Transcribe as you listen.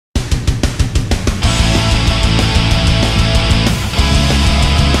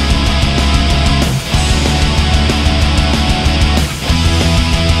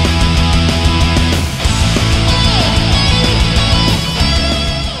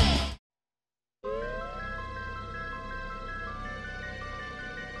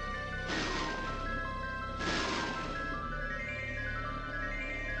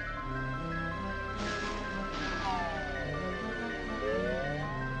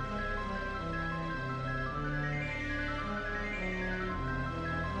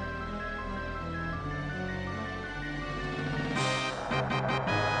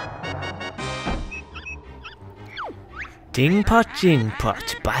Ding pot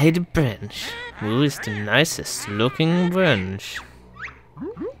by the bench. Who is the nicest looking bench?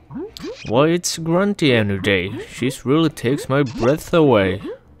 Why, it's Grunty any day. She really takes my breath away.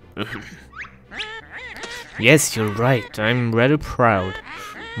 Yes, you're right, I'm rather proud.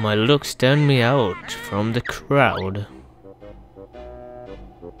 My looks stand me out from the crowd.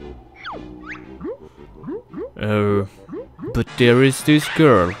 But there is this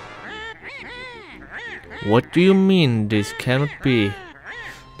girl. What do you mean this cannot be?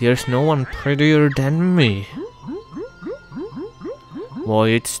 There's no one prettier than me. Why,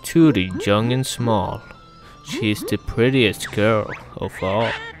 it's Tootie, young and small. She's the prettiest girl of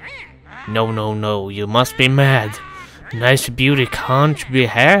all. No, you must be mad. Nice beauty can't be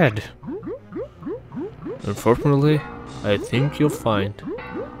had. Unfortunately, I think you'll find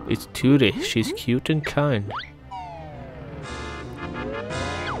it's Tootie, she's cute and kind.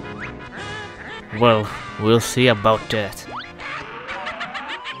 Well, we'll see about that.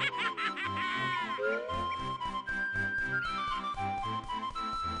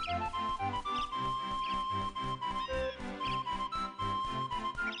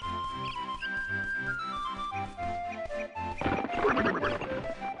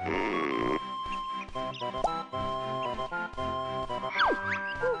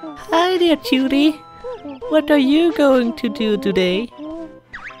 Hi there, Tootie. What are you going to do today?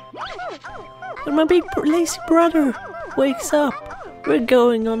 When my big lazy brother wakes up, we're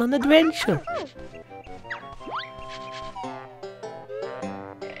going on an adventure.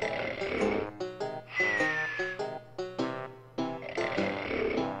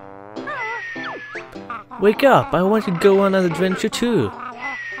 Wake up, I want to go on an adventure too.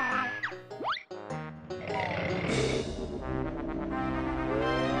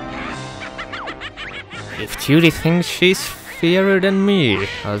 If Tootie thinks she's fairer than me,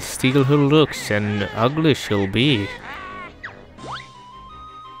 I'll steal her looks and ugly she'll be.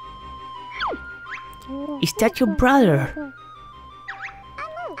 Is that your brother?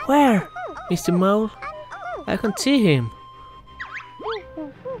 Where, Mr. Mole? I can't see him.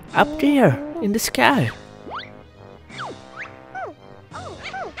 Up there, in the sky.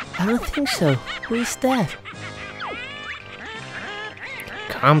 I don't think so. Who is that?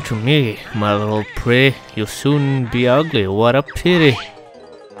 Come to me, my little prey. You'll soon be ugly. What a pity.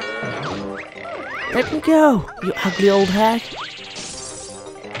 Let me go, you ugly old hag.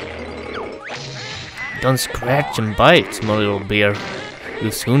 Don't scratch and bite, my little bear.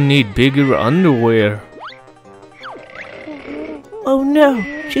 You'll soon need bigger underwear. Oh no,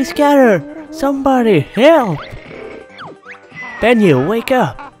 she's got her. Somebody help. Banjo, wake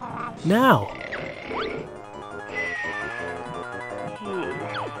up. Now.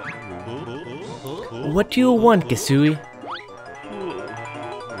 What do you want, Kazooie?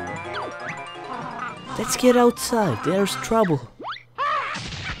 Let's get outside, there's trouble.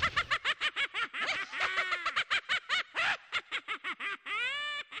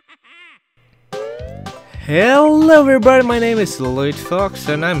 Hello everybody, my name is MrEliteFox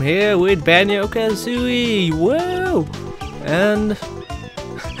and I'm here with Banjo Kazooie. Whoa! And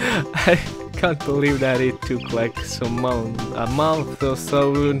I can't believe that it took like a month or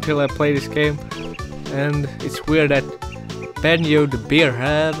so until I played this game. And it's weird that Banjo the bear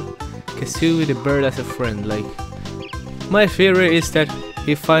had Kazooie the bird as a friend. Like, my theory is that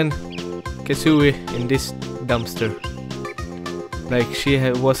he find Kazooie in this dumpster. Like, she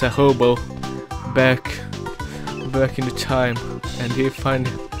was a hobo back in the time, and he find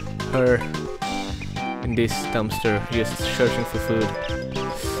her in this dumpster just searching for food.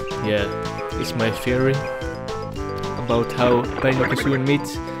 Yeah, it's my theory about how Banjo Kazooie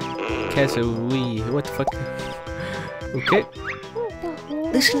meets Kazooie. What the fuck? Okay.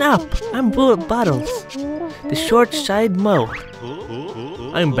 Listen up, I'm Bottles, the short side mole.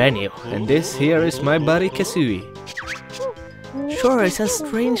 I'm Banjo, and this here is my buddy Kazooie. Sure, it's a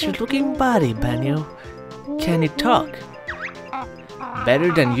strange looking body, Banjo. Can it talk?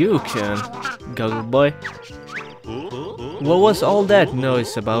 Better than you can, Goggle Boy. What was all that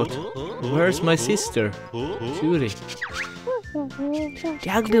noise about? Where's my sister, Tootie? The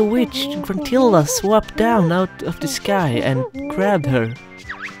ugly witch Gruntilda swooped down out of the sky and grabbed her.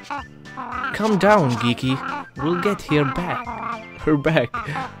 Calm down, Geeky. We'll get her back.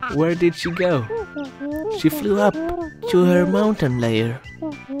 Where did she go? She flew up to her mountain lair.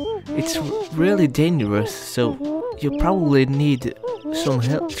 It's really dangerous, so you probably need some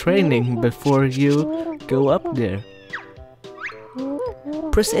help training before you go up there.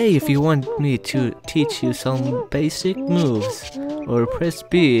 Press A if you want me to teach you some basic moves, or press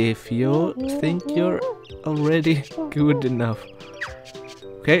B if you think you're already good enough.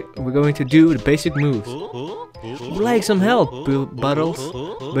 Okay, we're going to do the basic moves. Would like some help, Bottles?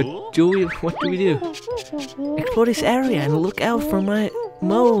 But what do we do? Explore this area and look out for my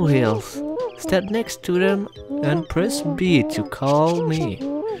molehills. Step next to them and press B to call me.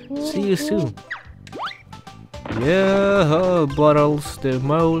 See you soon. Yeah, oh, Bottles, the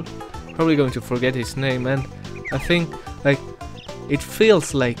mole. Probably going to forget his name, and I think like it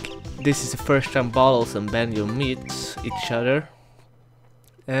feels like this is the first time Bottles and Banjo meets each other.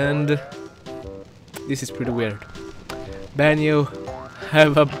 And this is pretty weird. Banjo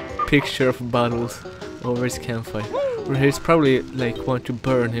have a picture of Bottles over his campfire, where he's probably like want to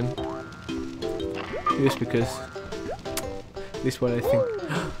burn him. Just because this is what I think.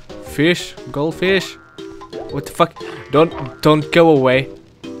 Fish, goldfish. What the fuck? Don't go away.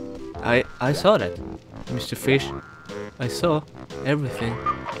 I saw that, Mr. Fish. I saw everything.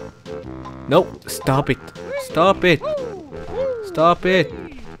 No, stop it. Stop it. Stop it.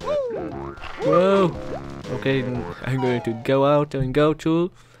 Whoa. Okay, I'm going to go out and go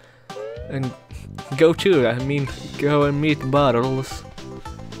and meet Bottles.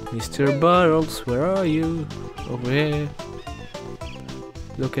 Mr. Bottles, where are you? Over here.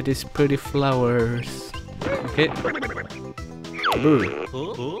 Look at these pretty flowers. Okay.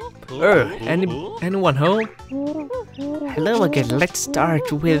 Anyone home? Hello again. Let's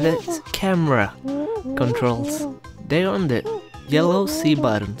start with the camera controls. They're on the yellow C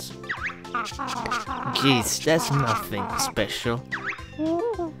buttons. Jeez, that's nothing special.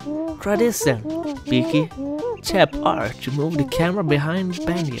 Try this then, Beaky. Tap R to move the camera behind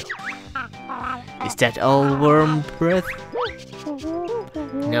Banjo. Is that all worm breath?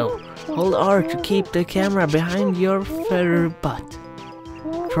 No. Hold R to keep the camera behind your feather butt.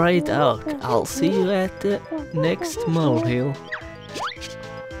 Try it out. I'll see you at the next molehill.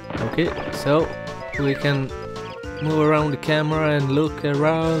 Okay, so we can move around the camera and look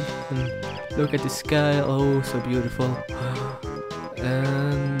around and look at the sky. Oh, so beautiful.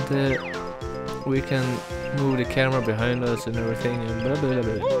 And we can move the camera behind us and everything and blah blah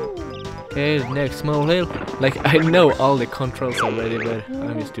blah. Okay, next molehill. Like, I know all the controls already, but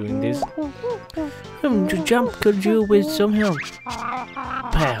I'm just doing this. To jump, could you with some help?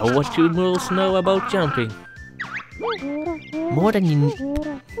 Pal, what do moles know about jumping? More than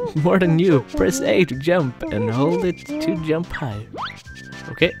you. Press A to jump and hold it to jump high.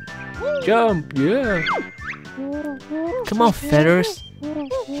 Okay. Jump, yeah. Come on, Feathers.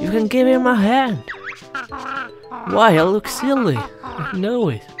 You can give him a hand. Why, I look silly. I know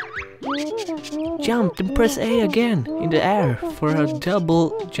it. Jump and press A again in the air for a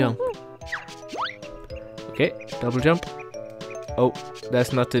double jump. Okay, double jump. Oh,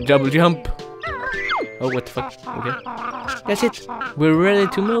 that's not the double jump. Oh, what the fuck? Okay. That's it. We're ready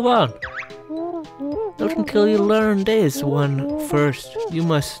to move on. Not until you learn this one first. You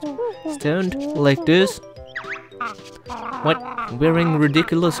must stand like this. What? Wearing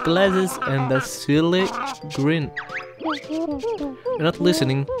ridiculous glasses and a silly grin. You're not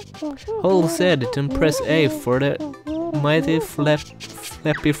listening. Hold Z and press A for the mighty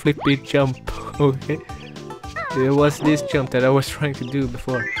flappy flippy jump. Okay. There was this jump that I was trying to do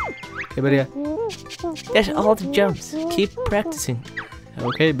before. Okay, but yeah. That's all the jumps. Keep practicing.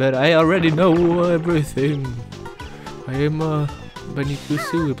 Okay, but I already know everything. I am a Banjo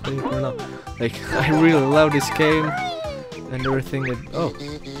Kazooie player or not. Like, I really love this game and everything that. Oh.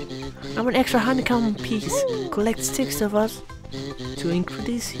 I'm an extra honeycomb piece. Collect 6 of us to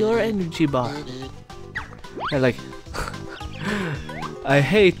increase your energy bar. I like. I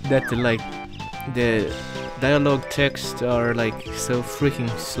hate that the dialogue text are like so freaking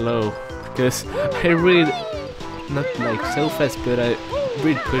slow, because I read not like so fast, but I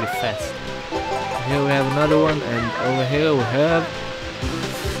read pretty fast. Here we have another one, and over here we have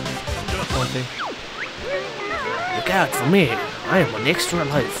something. Look out for me! I am an extra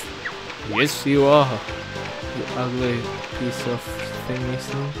life. Yes, you are. You ugly piece of thingy.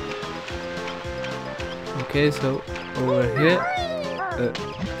 Okay, so over here,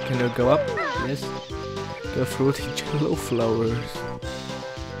 can I go up? Yes. Go through the yellow flowers.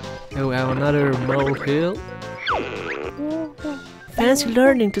 Here we have another molehill. Fancy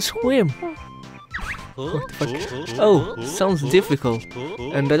learning to swim. What the fuck? Oh, sounds difficult.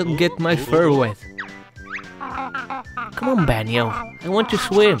 And I don't get my fur wet. Come on, Banjo. I want to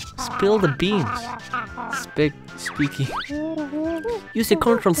swim. Spill the beans. Speaking. Use the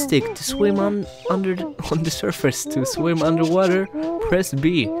control stick to swim on the surface. To swim underwater, press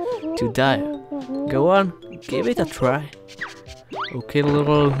B to dive. Go on, give it a try. Okay,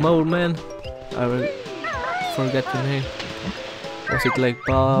 little mole man. I will forget the name. Was it like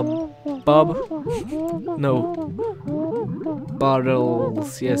Bob? No.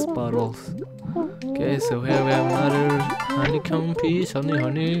 Bottles, yes, bottles. Okay, so here we have another honeycomb piece. Honey,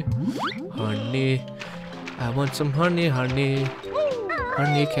 honey, honey. I want some honey, honey.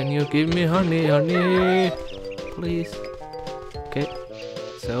 Honey, can you give me honey, honey? Please. Okay,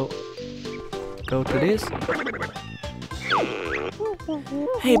 so go to this.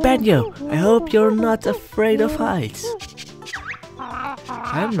 Hey Banjo, I hope you're not afraid of heights.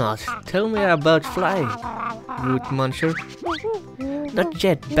 I'm not. Tell me about flying, root muncher. Not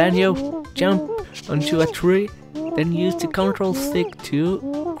yet, Banjo. Jump onto a tree, then use the control stick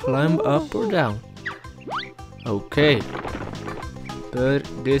to climb up or down. Okay. But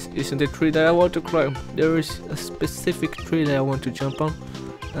this isn't the tree that I want to climb. There is a specific tree that I want to jump on.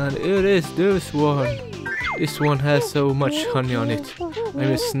 And it is this one. This one has so much honey on it. I'm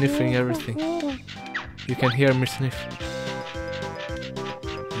just sniffing everything. You can hear me sniff.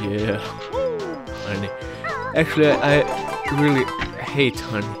 Yeah. Honey. Actually, I really hate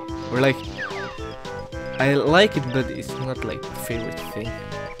honey. Or like, I like it, but it's not like my favorite thing.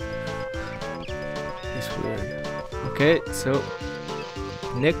 It's weird. Okay, so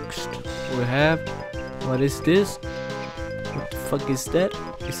next we have, what is this? What the fuck is that?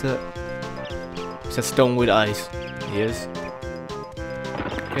 It's a stone with eyes. Yes.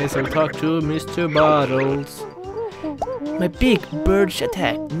 Okay, so talk to Mr. Bottles. My big bird's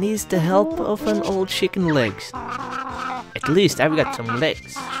attack needs the help of an old chicken legs. At least I've got some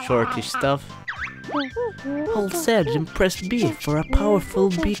legs. Shortish stuff. Hold Z and press B for a powerful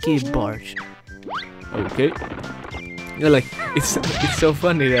beaky barge. Okay. Yeah, like it's so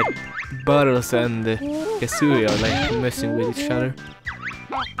funny that Bottles and Kazooie are like messing with each other.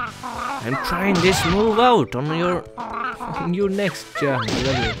 I'm trying this move out on your next jump.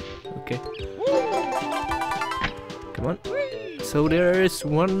 Okay. Come on. So there is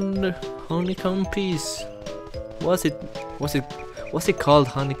one honeycomb piece. Was it called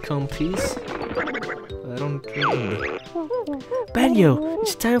honeycomb piece? I don't remember. Banjo,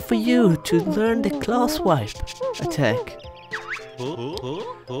 it's time for you to learn the claw swipe attack.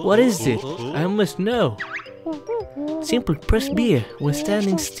 What is it? I must know. Simply press B when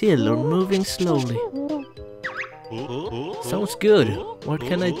standing still or moving slowly. Sounds good. What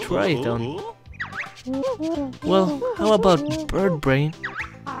can I try it on? Well, how about bird brain?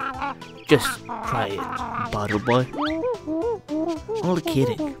 Just try it, bottle boy. Only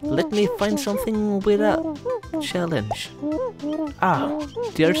kidding. Let me find something with a challenge. Ah,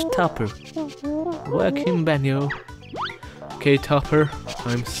 there's Topper. Whack him, Banjo. Okay, Topper,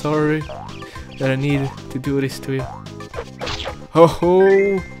 I'm sorry that I need to do this to you. Ho ho!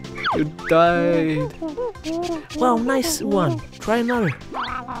 You died! Wow, nice one. Try another.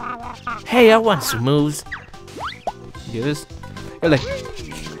 Hey, I want some moves. Yes. Yeah, like,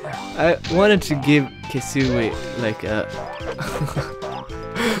 I wanted to give Kazooie like a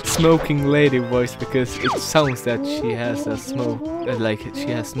smoking lady voice because it sounds that she has a smoke, like she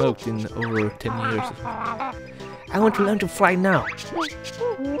has smoked in over 10 years. I want to learn to fly now.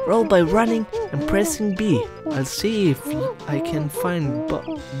 Roll by running and pressing B. I'll see if I can find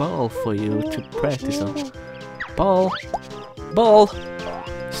ball for you to practice on. Ball. Ball.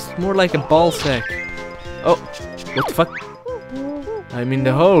 It's more like a ball sack. Oh, what the fuck? I'm in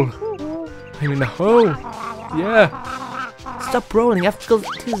the hole. I'm in the hole. Yeah. Stop rolling. I have to go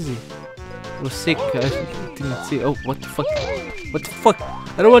dizzy. I was sick. I didn't see. Oh, what the fuck? What the fuck?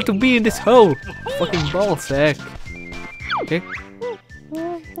 I don't want to be in this hole. Fucking ball sack. Okay.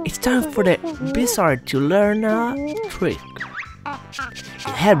 It's time for the Blizzard to learn a trick. It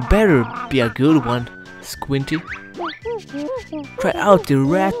had better be a good one, Squinty. Try out the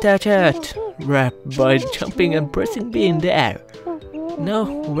rat-tat-tat rap by jumping and pressing B in the air. No,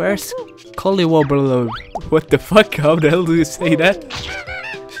 where's Collywobble? What the fuck? How the hell do you say that?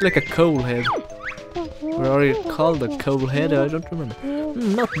 She's like a coal head. Or are you called a coal head? I don't remember.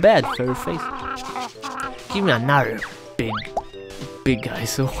 Not bad, fairy face. Give me another big guy.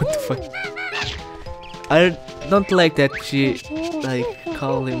 So what the fuck? I don't like that she like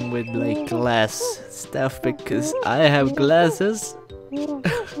call him with like glass stuff because I have glasses.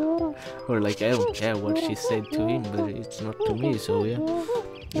 Or like I don't care what she said to him, but it's not to me, so yeah.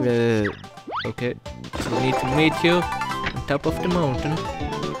 Okay, so we need to meet you on top of the mountain.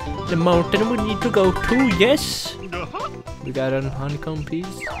 The mountain we need to go to, yes! We got an honeycomb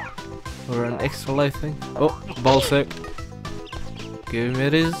piece. Or an extra life thing. Oh, ball sack. Give me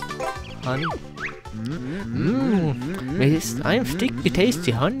this, honey. I'm sticky,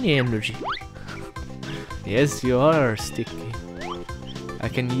 tasty honey energy. Yes, you are sticky. I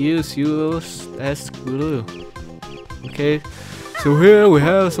can use you as glue. Okay, so here we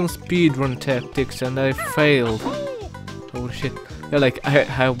have some speedrun tactics and I failed. Hold Holy shit. Yeah, like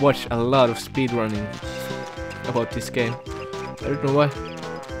I watched a lot of speedrunning about this game. I don't know why.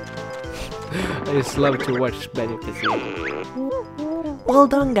 I just love to watch Banjo Kazooie. Well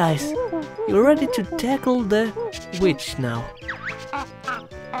done, guys. You're ready to tackle the witch now.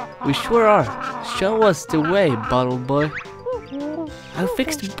 We sure are. Show us the way, Bottle Boy. I'll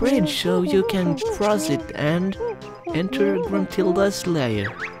fix the bridge so you can cross it and enter Gruntilda's lair.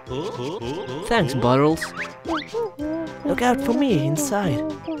 Thanks, Bottles. Look out for me inside.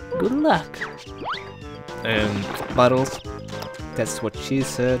 Good luck. Bottles. That's what she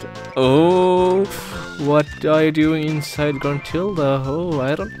said. Oh, what are you doing inside Gruntilda? Oh,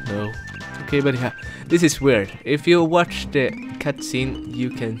 I don't know. Okay, but yeah, this is weird. If you watch the cutscene, you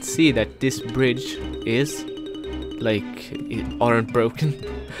can see that this bridge is like it aren't broken.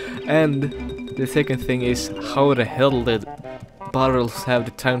 And the second thing is, how the hell did Bottles have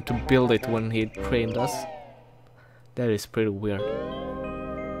the time to build it when he trained us? That is pretty weird.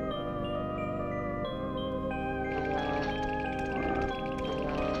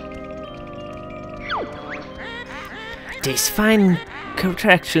 This fine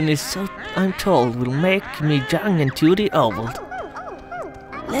contraction is so, I'm told, will make me young and to the old.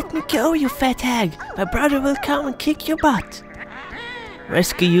 Let me go, you fat hag. My brother will come and kick your butt.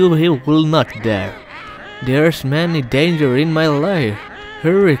 Rescue you he will not dare. There's many danger in my lair.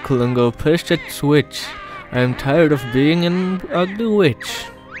 Hurry, Klungo, push that switch. I'm tired of being an ugly witch.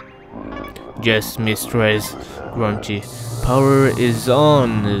 Yes, mistress, Grunty. Power is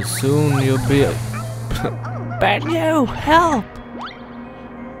on. Soon you'll be... Banjo, help!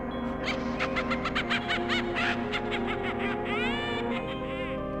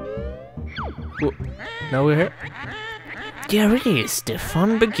 Whoa. Now we're here. There it is, the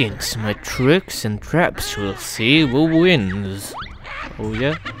fun begins. My tricks and traps will see who wins. Oh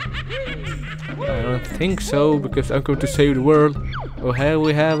yeah? I don't think so, because I'm going to save the world. Oh, here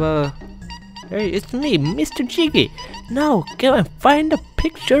we have a... Hey, it's me, Mr. Jiggy. Now, go and find a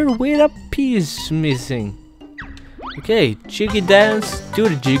picture with a piece missing. Okay, Jiggy dance, do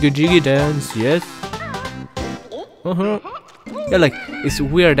the Jiggy dance, yes. Yeah, like, it's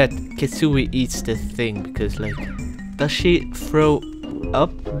weird that Kazooie eats the thing, because like, does she throw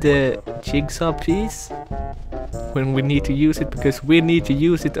up the jigsaw piece when we need to use it? Because we need to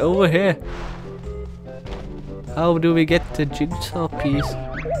use it over here. How do we get the jigsaw piece?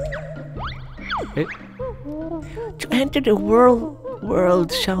 Okay. To enter the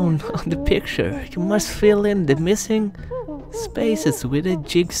world shown on the picture, you must fill in the missing spaces with the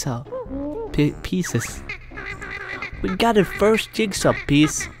jigsaw pieces. We got the first jigsaw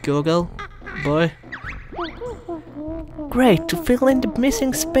piece, Google boy. Great, to fill in the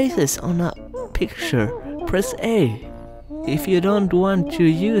missing spaces on a picture, press A. If you don't want to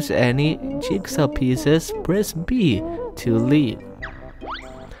use any jigsaw pieces, press B to leave.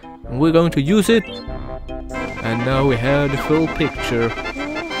 And we're going to use it. And now we have the full picture.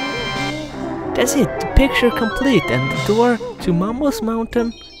 That's it, the picture complete, and the door to Mambo's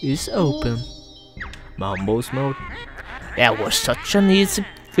Mountain is open. Mambo's Mountain? That was such an easy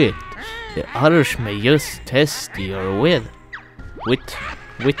fit. The others may just test your with,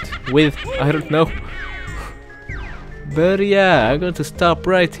 I don't know. But yeah, I'm going to stop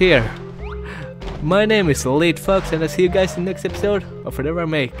right here. My name is MrEliteFox, and I'll see you guys in the next episode of whatever I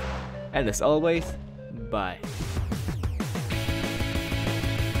make. And as always, bye.